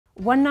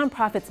one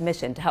nonprofit's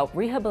mission to help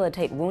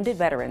rehabilitate wounded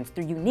veterans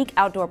through unique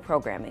outdoor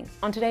programming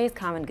on today's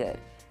Common Good,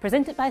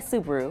 presented by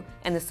Subaru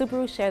and the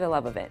Subaru Share the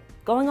Love event,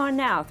 going on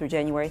now through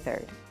January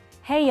 3rd.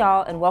 Hey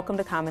y'all, and welcome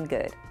to Common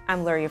Good.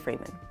 I'm Luria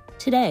Freeman.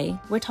 Today,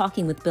 we're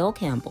talking with Bill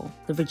Campbell,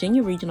 the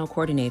Virginia Regional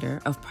Coordinator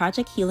of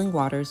Project Healing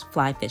Waters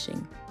Fly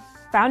Fishing.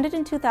 Founded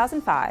in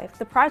 2005,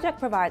 the project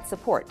provides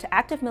support to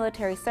active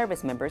military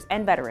service members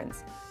and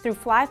veterans through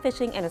fly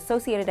fishing and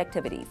associated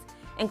activities,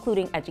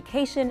 including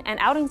education and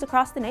outings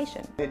across the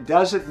nation. It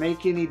doesn't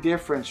make any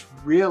difference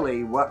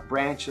really what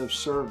branch of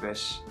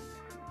service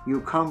you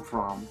come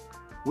from.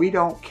 We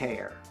don't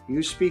care.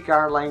 You speak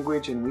our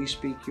language and we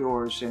speak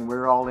yours, and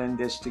we're all in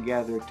this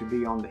together to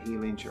be on the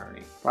healing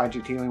journey.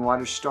 Project Healing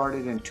Waters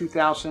started in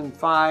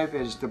 2005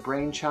 as the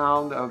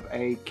brainchild of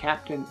a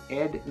Captain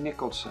Ed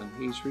Nicholson.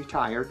 He's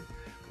retired,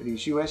 but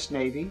he's U.S.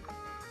 Navy,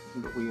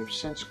 but we have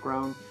since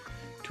grown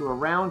to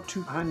around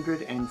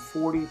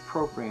 240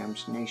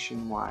 programs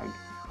nationwide.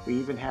 We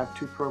even have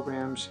 2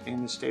 programs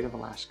in the state of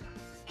Alaska.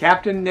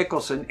 Captain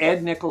Nicholson,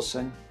 Ed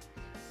Nicholson,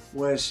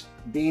 was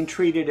being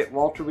treated at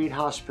Walter Reed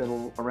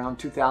Hospital around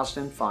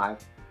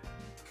 2005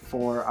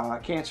 for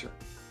cancer.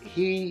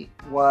 He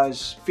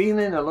was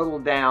feeling a little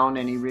down,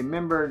 and he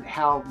remembered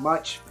how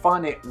much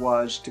fun it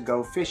was to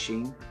go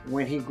fishing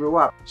when he grew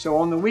up. So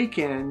on the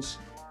weekends,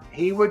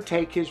 he would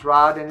take his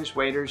rod and his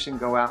waders and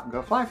go out and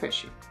go fly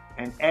fishing.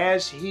 And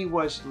as he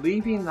was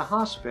leaving the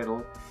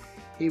hospital,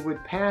 he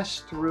would pass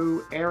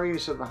through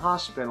areas of the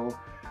hospital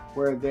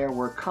where there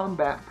were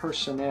combat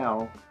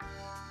personnel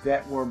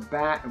that were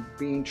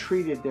being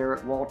treated there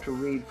at Walter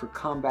Reed for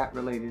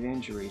combat-related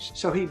injuries.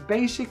 So he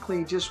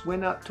basically just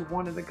went up to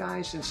one of the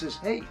guys and says,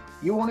 "Hey,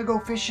 you want to go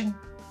fishing?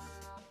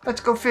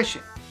 Let's go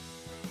fishing."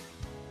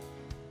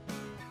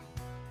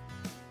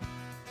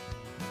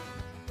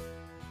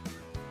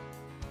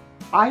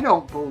 I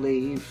don't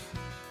believe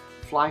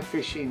fly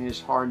fishing is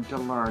hard to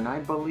learn. I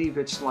believe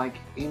it's like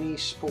any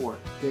sport.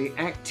 The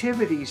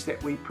activities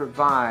that we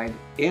provide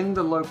in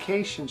the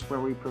locations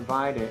where we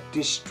provide it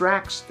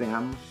distracts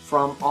them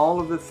from all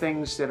of the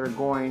things that are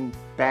going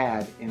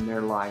bad in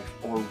their life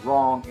or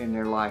wrong in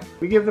their life.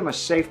 We give them a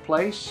safe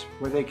place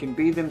where they can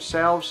be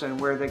themselves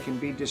and where they can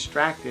be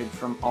distracted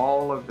from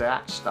all of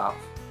that stuff.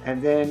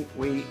 And then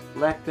we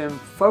let them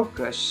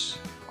focus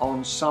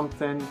on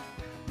something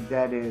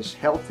that is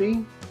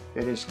healthy,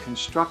 that is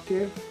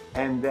constructive,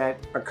 and that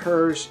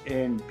occurs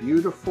in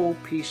beautiful,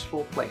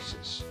 peaceful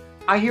places.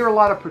 I hear a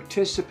lot of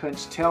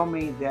participants tell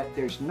me that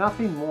there's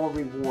nothing more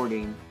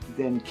rewarding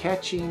than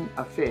catching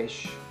a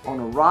fish on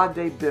a rod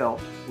they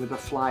built with a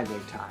fly they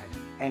tied.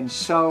 And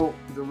so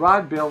the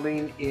rod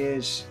building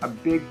is a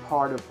big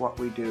part of what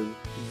we do.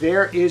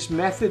 There is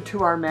method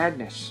to our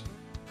madness.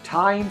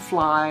 Tying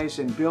flies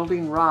and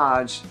building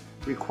rods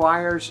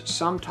requires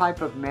some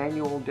type of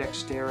manual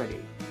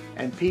dexterity.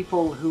 And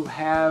people who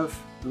have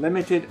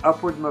limited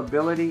upward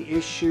mobility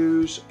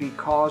issues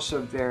because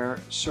of their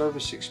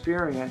service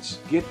experience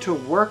get to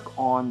work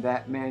on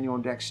that manual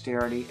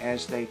dexterity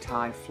as they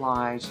tie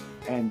flies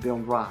and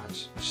build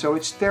rods. So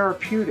it's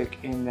therapeutic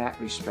in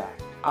that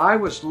respect. I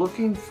was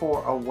looking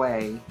for a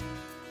way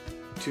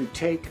to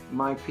take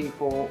my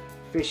people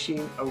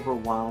fishing over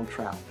wild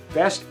trout.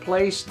 Best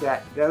place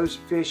that those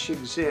fish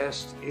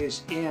exist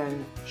is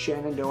in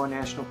Shenandoah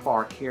National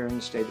Park here in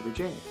the state of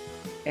Virginia.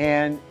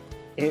 And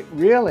it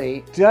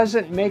really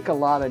doesn't make a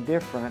lot of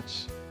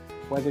difference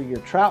whether you're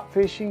trout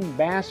fishing,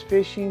 bass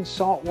fishing,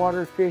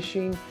 saltwater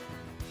fishing.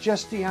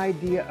 Just the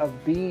idea of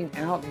being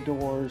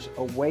outdoors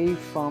away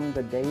from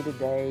the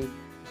day-to-day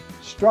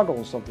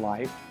struggles of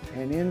life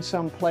and in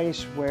some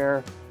place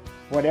where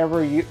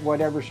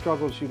whatever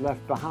struggles you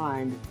left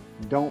behind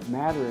don't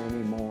matter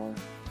anymore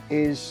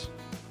is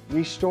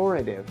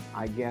restorative,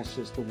 I guess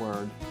is the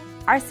word.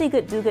 Our See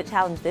Good, Do Good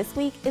challenge this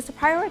week is to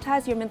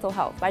prioritize your mental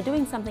health by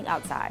doing something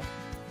outside.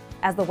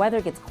 As the weather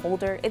gets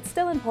colder, it's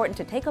still important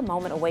to take a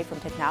moment away from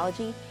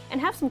technology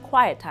and have some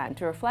quiet time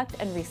to reflect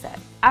and reset.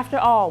 After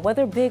all,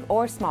 whether big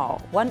or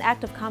small, one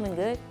act of common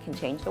good can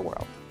change the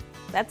world.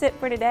 That's it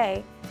for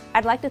today.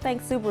 I'd like to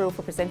thank Subaru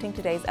for presenting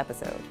today's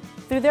episode.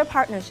 Through their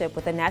partnership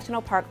with the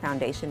National Park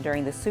Foundation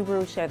during the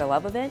Subaru Share the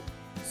Love event,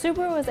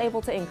 Subaru is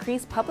able to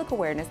increase public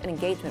awareness and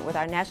engagement with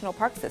our national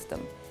park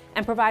system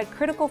and provide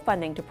critical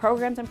funding to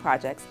programs and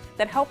projects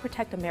that help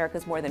protect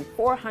America's more than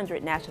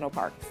 400 national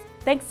parks.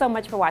 Thanks so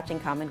much for watching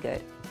Common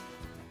Good.